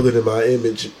 rebuild it in my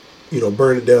image. You know,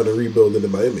 burn it down and rebuild it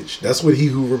in my image. That's what He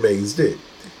Who Remains did.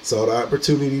 Saw the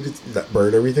opportunity to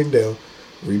burn everything down,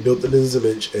 rebuilt it in his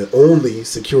image, and only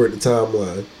secured the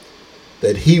timeline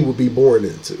that he would be born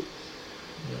into.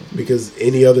 Because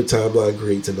any other timeline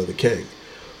creates another Kang.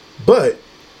 But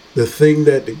the thing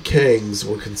that the Kangs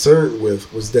were concerned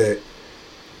with was that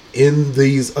in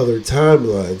these other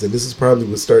timelines, and this is probably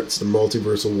what starts the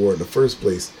multiversal war in the first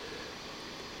place,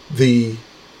 the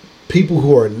people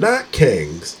who are not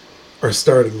Kangs are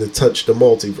starting to touch the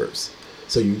multiverse.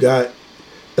 So you got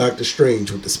Doctor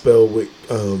Strange with the spell with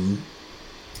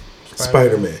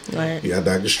Spider-Man. Right. You got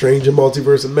Doctor Strange in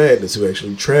Multiverse of Madness, who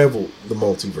actually traveled the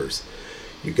multiverse.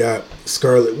 You got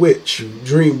Scarlet Witch, who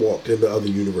dreamwalked into other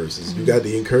universes. You got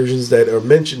the incursions that are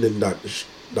mentioned in Doctor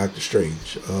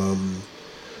Strange.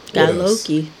 Got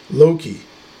Loki. Loki,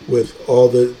 with all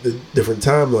the different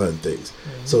timeline things.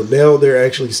 So now they're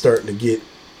actually starting to get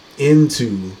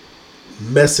into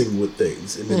messing with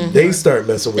things. And then they start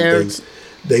messing with things.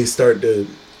 They start to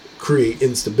create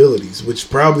instabilities, which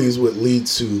probably is what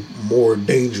leads to more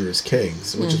dangerous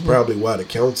Kangs, which is probably why the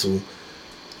council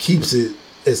keeps it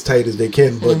as tight as they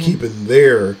can, but keeping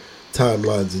their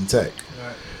timelines intact.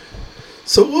 Right.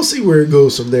 So we'll see where it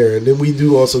goes from there. And then we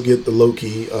do also get the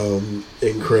Loki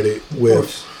end credit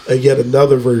with yet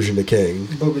another version of Kang.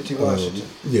 Booker T. Washington.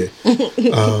 Yeah.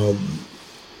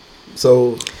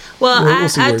 So... Well, I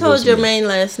told Jermaine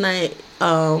last night,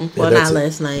 not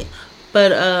last night, but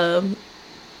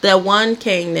that one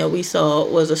Kang that we saw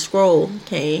was a Skrull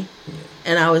Kang,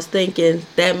 and I was thinking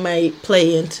that might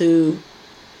play into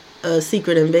a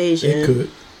Secret Invasion. It could.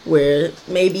 Where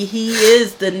maybe he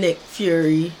is the Nick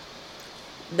Fury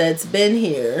that's been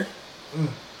here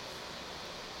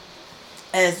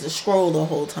as the Skrull the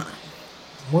whole time.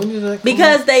 When did that come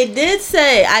because out? they did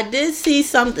say, I did see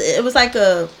something, it was like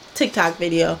a TikTok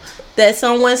video that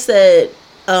someone said,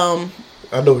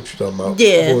 I know what you're talking about.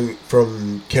 Yeah.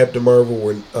 From Captain Marvel,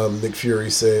 where Nick Fury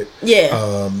said,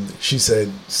 yeah. She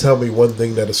said, tell me one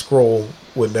thing that a Skrull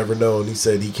would never know. And he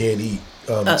said he can't eat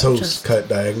toast cut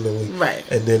diagonally. Right.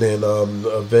 And then in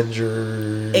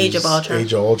Avengers Age of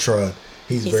Ultron,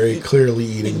 he's very clearly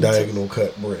eating diagonal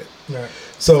cut bread. Right.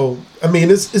 So, I mean,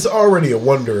 it's already a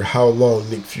wonder how long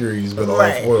Nick Fury's been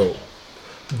off world.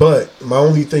 But my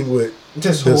only thing with the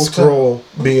Skrull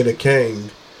being a Kang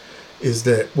is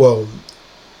that, well,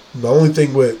 the only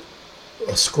thing with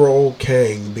a Skrull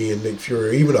Kang being Nick Fury,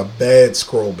 or even a bad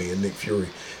Skrull being Nick Fury,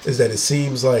 is that it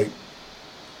seems like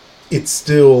it's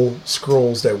still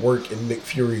Skrulls that work in Nick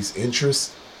Fury's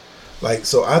interest. Like,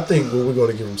 so I think what we're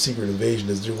going to give him Secret Invasion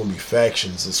is there's going to be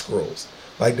factions of Skrulls.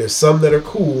 Like, there's some that are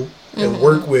cool and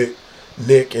work with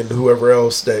Nick and whoever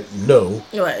else that know.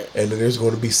 Right. And then there's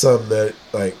going to be some that,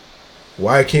 like,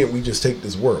 why can't we just take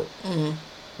this world?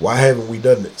 Why haven't we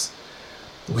done this?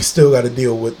 We still got to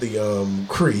deal with the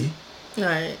Kree.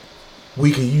 Right.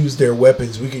 We could use their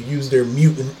weapons. We could use their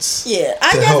mutants. Yeah.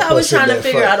 I guess I was trying to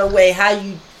figure out a way how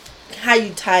you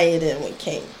tie it in with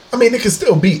Kang. I mean, it could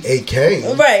still be a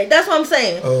Kang. Right. That's what I'm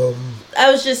saying. I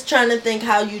was just trying to think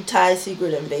how you tie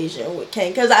Secret Invasion with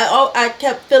Kang, because I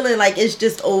kept feeling like it's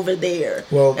just over there,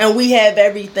 and we have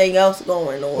everything else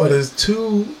going on. Well, there's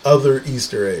two other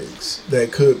Easter eggs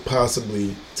that could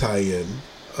possibly tie in.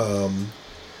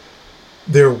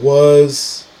 There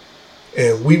was,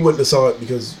 and we wouldn't have saw it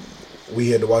because we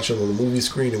had to watch it on the movie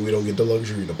screen, and we don't get the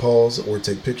luxury to pause or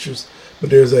take pictures. But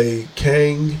there's a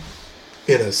Kang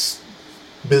in a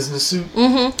business suit.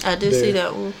 I did see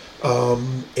that one.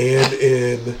 And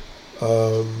in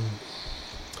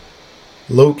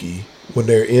Loki, when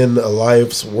they're in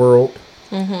Alioth's world,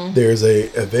 there's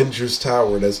a Avengers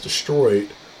Tower that's destroyed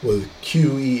with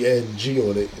QENG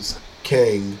on it. It's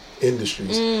Kang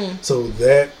Industries. So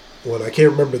that one, I can't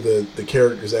remember the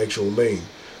character's actual name,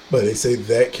 but they say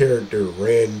that character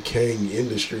ran Kang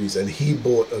Industries and he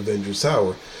bought Avengers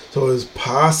Tower. So it's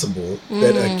possible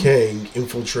that a Kang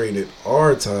infiltrated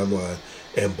our timeline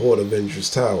and bought Avengers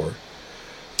Tower.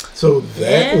 So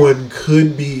that one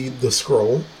could be the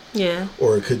Skrull. Yeah.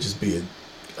 Or it could just be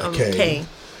a Kang.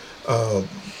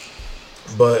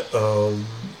 But I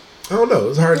don't know.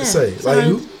 It's hard to say.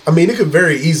 Like, I mean, it could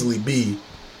very easily be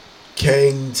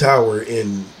Kang Tower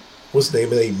in what's the name?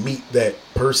 They meet that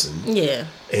person. Yeah.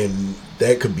 And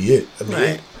that could be it. I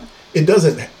mean, it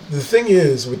doesn't. The thing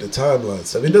is with the timeline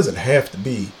stuff, it doesn't have to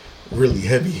be really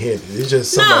heavy-handed. It's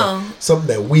just something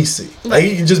that we see. Like,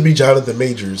 it can just be Jonathan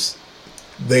Majors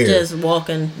there, just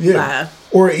walking by,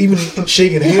 or even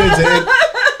shaking hands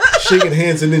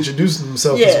and introducing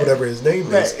himself as whatever his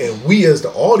name is, and we as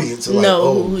the audience are like,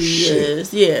 "Oh who shit!"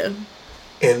 He is.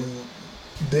 And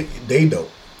they don't,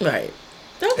 right?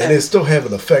 Okay. And it still have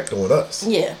an effect on us.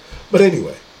 Yeah. But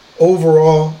anyway,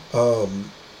 overall,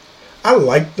 I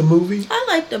liked the movie.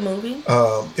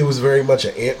 It was very much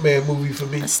an Ant-Man movie for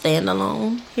me. A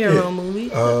standalone hero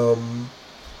movie.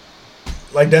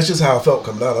 Like, that's just how I felt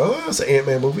coming out. Oh, it's an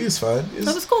Ant-Man movie. It's fine.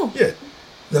 That was cool. Yeah.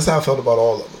 That's how I felt about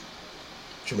all of them.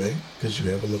 Jermaine, because you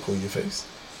have a look on your face.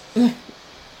 I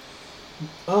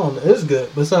don't know. It's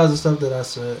good. Besides the stuff that I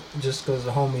said, just because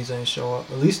the homies ain't show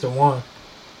up. At least the one.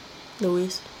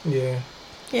 Luis. Yeah.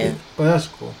 But that's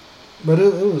cool. But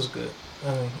it was good.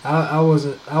 I mean, I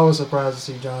was surprised to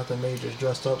see Jonathan Majors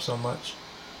dressed up so much.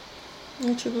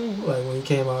 What you mean? Like when he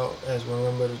came out as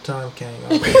Remember the Time King. I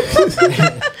was like,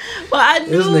 well, I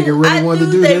knew this nigga really wanted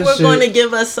to do they this were shit. going to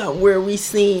give us something where we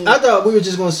seen. I thought we were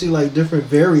just going to see like different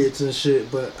variants and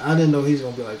shit, but I didn't know he's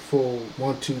going to be like full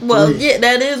 1, 2, 3. Well, yeah,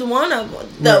 that is one of them.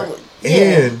 Though,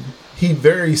 and he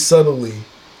very subtly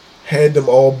had them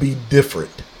all be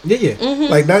different. Yeah.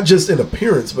 Like, not just in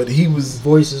appearance, but he was...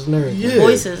 Voices and everything. Yeah.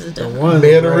 Voices is different.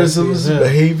 Mannerisms,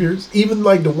 behaviors. Even,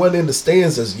 like, the one in the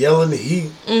stands that's yelling.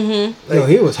 He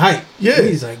was hype. Yeah.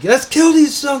 He's like, let's kill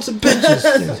these sons of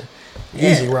bitches.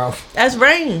 Easy, Ralph. That's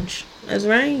range. Yeah.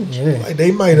 Like,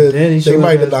 they might have knocked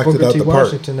it out the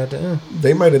park. At the end.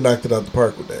 They might have knocked it out the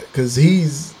park with that. Because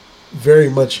he's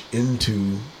very much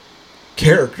into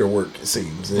character work, it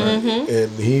seems.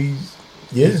 And he's...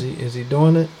 Yeah. Is he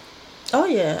doing it? Oh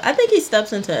yeah, I think he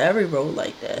steps into every role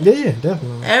like that. Yeah,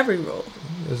 definitely. Every role.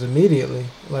 It was immediately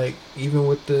like even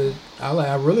with the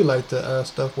I really like the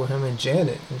stuff with him and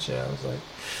Janet and shit. I was like,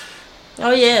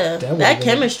 oh yeah, that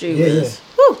chemistry was.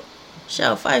 Whew.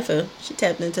 Michelle Pfeiffer, she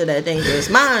tapped into that dangerous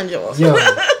mind, y'all. Yo,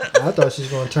 I thought she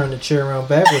was gonna turn the chair around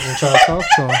backwards and try to talk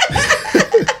to him.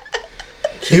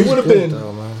 It would have been,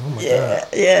 though, man. Oh my Yeah, God.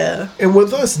 yeah. and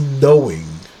with us knowing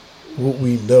what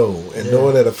we know and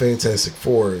knowing that a Fantastic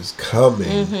Four is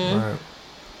coming, Right.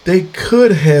 they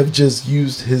could have just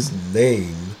used his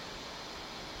name.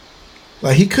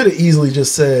 Like, he could have easily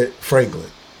just said Franklin,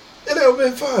 and that would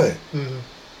have been fine.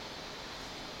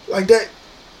 Like that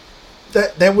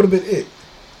would have been it.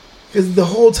 Because the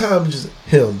whole time, just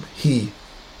him, he.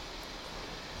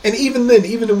 And even then,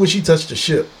 even when she touched the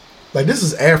ship, like, this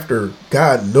is after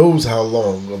God knows how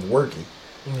long of working.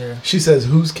 Yeah. She says,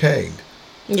 "Who's Kang?"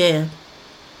 Yeah.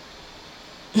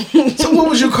 So what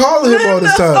was you calling him all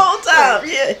this The time? whole time,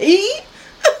 yeah. He?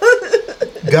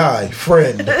 Guy,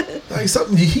 friend, like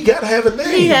something. He gotta have a name.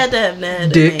 He had to have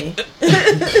that Dick. name.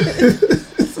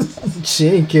 She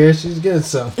didn't care. She was getting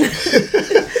something.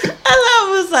 I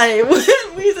was like,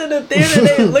 when we was in the theater,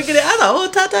 they was looking at it. I thought,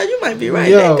 oh, Tata, you might be right.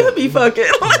 Yo. They could be fucking.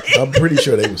 Like, I'm pretty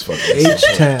sure they was fucking.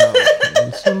 H-Town.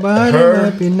 Somebody Her,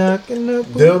 might be knocking up.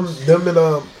 them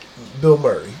and Bill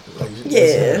Murray. Like,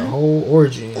 Yeah. A whole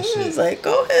orgy and I shit. was like,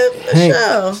 go ahead, Hank,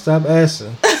 Michelle. stop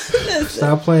asking.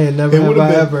 Stop playing. Never It have would've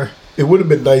I been- ever. It would have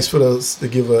been nice for them to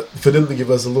give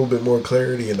us a little bit more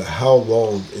clarity into how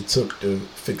long it took to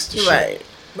fix the shit. Right.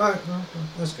 Right.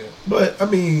 That's good. But I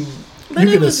mean, But you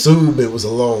it can was- assume it was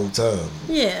a long time.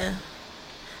 Yeah.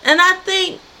 And I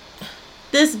think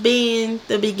this being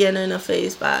the beginning of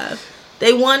Phase 5,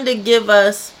 they wanted to give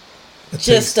us A just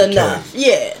taste of enough. Kang.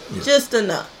 Yeah, just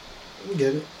enough. We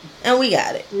get it. And we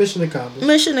got it. Mission accomplished.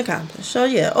 Mission accomplished. So,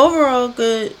 yeah, overall,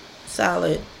 good,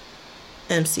 solid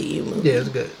MCU movie. Yeah, it's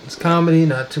good. It's comedy,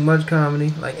 not too much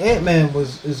comedy. Like Ant-Man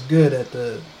is good at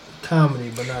the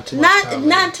comedy, but not too much comedy.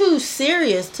 Not too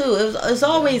serious, too. It's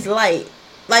always light.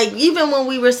 Like, even when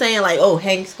we were saying, like, oh,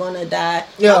 Hank's gonna die.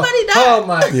 Yo, Nobody died. oh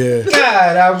my Yeah.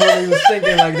 God, I really was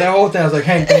thinking like that whole time. I was like,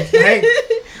 Hank,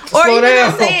 Or slow even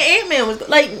down. saying Ant-Man was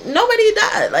like, nobody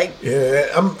died. Like, Yeah,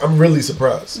 I'm really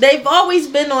surprised. they've always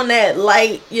been on that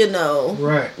light,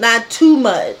 Right. not too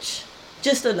much,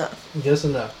 just enough. Just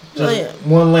enough. Oh, Just yeah.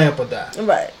 one lamp will die.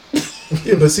 Right.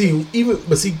 Yeah, but see,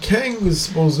 Kang was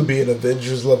supposed to be an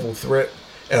Avengers level threat,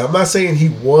 and I'm not saying he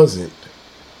wasn't,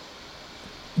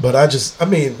 but I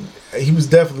mean, he was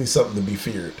definitely something to be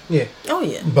feared. Yeah. Oh,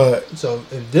 yeah. But So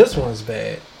if this one's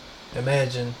bad,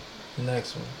 imagine the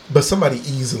next one somebody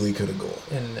easily could have gone.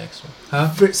 and the next one.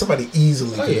 Huh? Somebody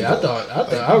easily. Oh could yeah, have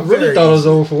I really thought it was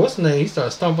over for what's the name? He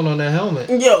started stomping on that helmet.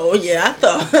 Yo, yeah, I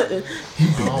thought. He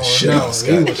beat the shit out of he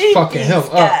Scott. was fucking him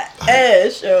up.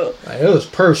 Ass, yo. Like, it was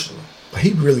personal.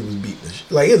 He really was beating the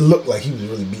shit. Like, it looked like he was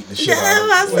really beating the shit That's out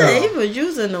what of I him. said. He was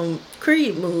using them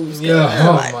Creed moves. Yeah,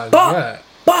 oh like, my bop, God.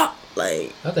 bop.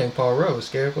 Like, I think Paul Rudd was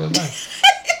scared for his life.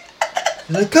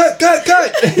 He's like, cut. He's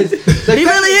like, he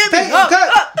really hit me.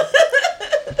 cut.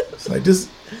 It's like this.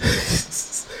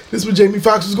 This is what Jamie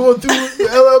Foxx was going through with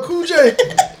LL Cool J.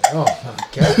 Oh my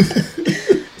God.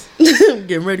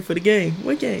 getting ready for the game.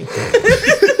 What game?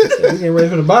 We getting ready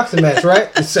for the boxing match, right?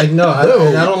 It's like, no, I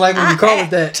don't like when you call it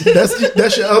that.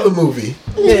 That's your other movie.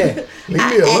 Yeah. Leave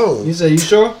me alone. You say, you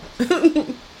sure?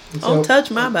 Don't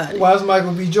touch my body. Why's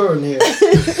Michael B. Jordan here?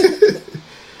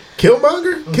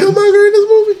 Killmonger? Killmonger in this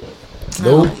movie?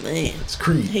 Oh, Nope. man. It's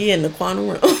Creed. He in the quantum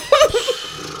realm.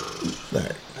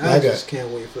 Alright. I just can't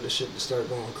wait for the shit to start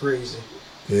going crazy.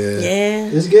 Yeah. Yeah.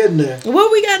 It's getting there.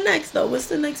 What we got next, though? What's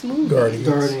the next movie?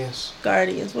 Guardians.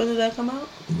 Guardians. When does that come out?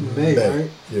 May, right?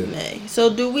 Yeah. May.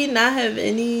 So do we not have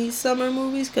any summer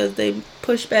movies? Because they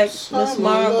push back Miss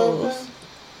Marvel's.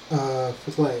 For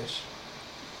Flash.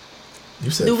 You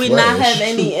said Do we Flash. not have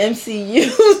any MCU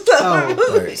summer movies?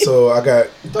 Alright, so I got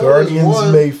there was Guardians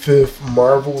one. May 5th,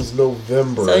 Marvel's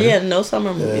November. So yeah, no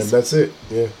summer And movies. that's it.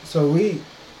 Yeah. So we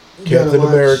Captain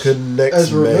America next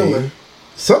Ezra May. Miller.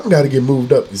 Something got to get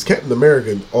moved up. Is Captain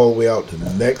America all the way out to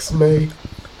next May?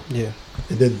 Yeah.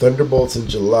 And then Thunderbolts in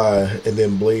July, and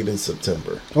then Blade in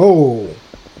September. Oh.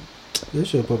 They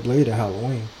should have put Blade at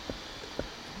Halloween.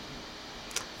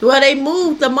 Well, they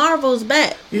moved the Marvels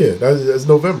back. Yeah, that's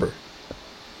November.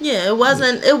 Yeah, it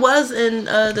wasn't. It was in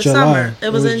the July. summer.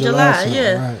 It was in July. summer,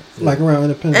 Yeah, right. Like around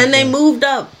Independence and they Day. moved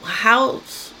up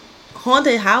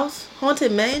haunted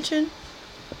mansion.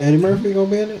 Eddie Murphy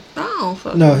gonna be in it? I don't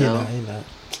fucking No, he know. not. He not.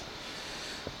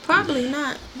 Probably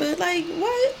not. But like,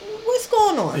 what's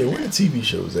going on? Yeah, now? where the TV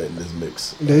shows at in this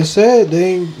mix? They said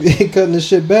they ain't cutting the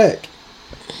shit back.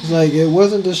 It's like it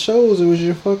wasn't the shows; it was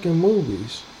your fucking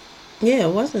movies. Yeah,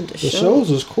 it wasn't the The show.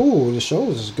 shows was cool. The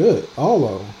shows is good. All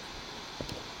of them.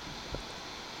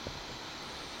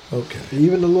 Okay.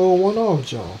 Even the little one-off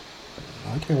John.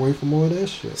 I can't wait for more of that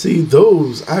shit. See,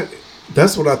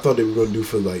 that's what I thought they were going to do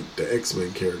for like the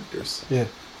X-Men characters. Yeah.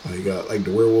 Like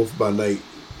the Werewolf by Night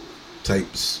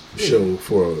types show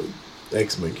for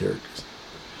X-Men characters.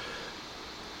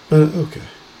 Okay.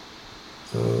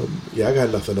 Yeah, I got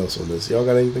nothing else on this. Y'all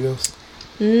got anything else?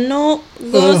 Nope.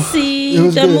 Go see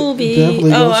the good.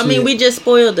 movie. I mean, we just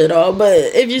spoiled it all, but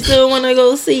if you still want to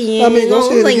go see it, go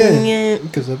see it again.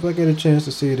 Because if I get a chance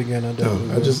to see it again, I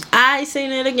definitely I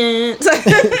seen it again.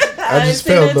 I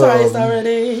seen it twice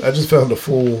already. I just found the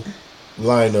full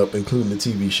lineup, including the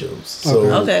TV shows.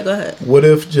 So okay, go ahead. What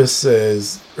If just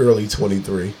says early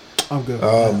 23. I'm good.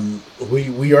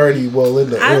 We already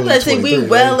into early 23. We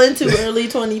well into early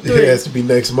 23. It has to be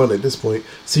next month at this point.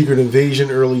 Secret Invasion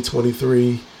early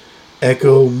 23.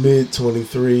 Echo mid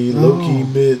 23. Loki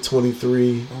mid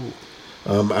 23.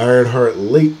 Ironheart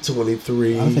late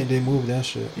 23. I think they moved that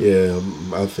shit. Yeah,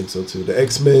 I think so too. The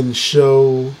X-Men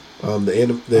show,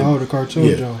 the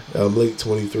cartoon show. Late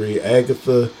 23.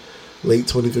 Agatha late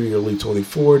 23, early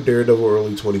 24. Daredevil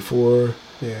early 24.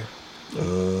 Yeah.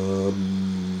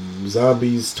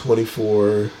 Zombies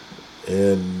 24,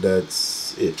 and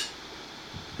that's it.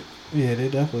 Yeah, they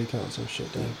definitely count some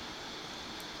shit down.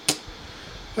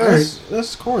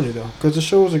 That's corny though, because the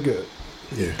shows are good.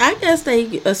 Yeah, I guess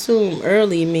they assume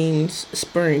early means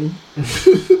spring.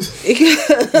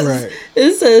 Right.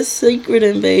 It says Secret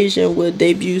Invasion will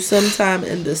debut sometime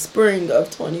in the spring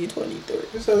of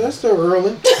 2023. So that's still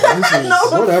early.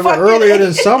 Whatever, earlier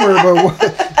than summer, but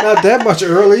not that much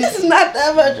early. It's not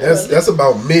that much early. That's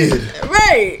about mid.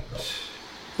 Right.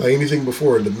 Like anything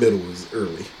before the middle is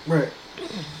early. Right.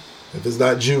 If it's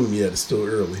not June yet, it's still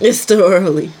early. It's still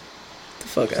early. The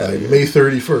fuck out like of here. May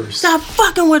 31st. Stop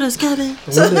fucking with us, Kevin.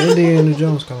 When did Indiana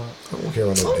Jones come out? I don't care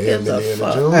about no damn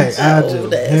Indiana Jones. Hey, I do.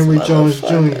 Henry Jones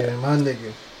Jr., my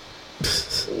nigga.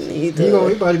 Neither.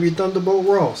 He about to be Thunderbolt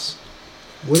Ross.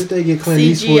 What did they get Clint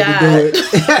Eastwood to do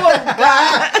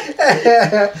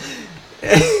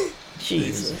it?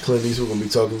 Jesus. Clint Eastwood gonna be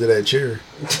talking to that chair.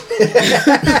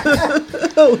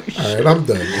 Oh, all right, I'm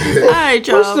done. All right,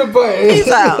 y'all. Push the button. Peace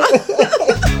out.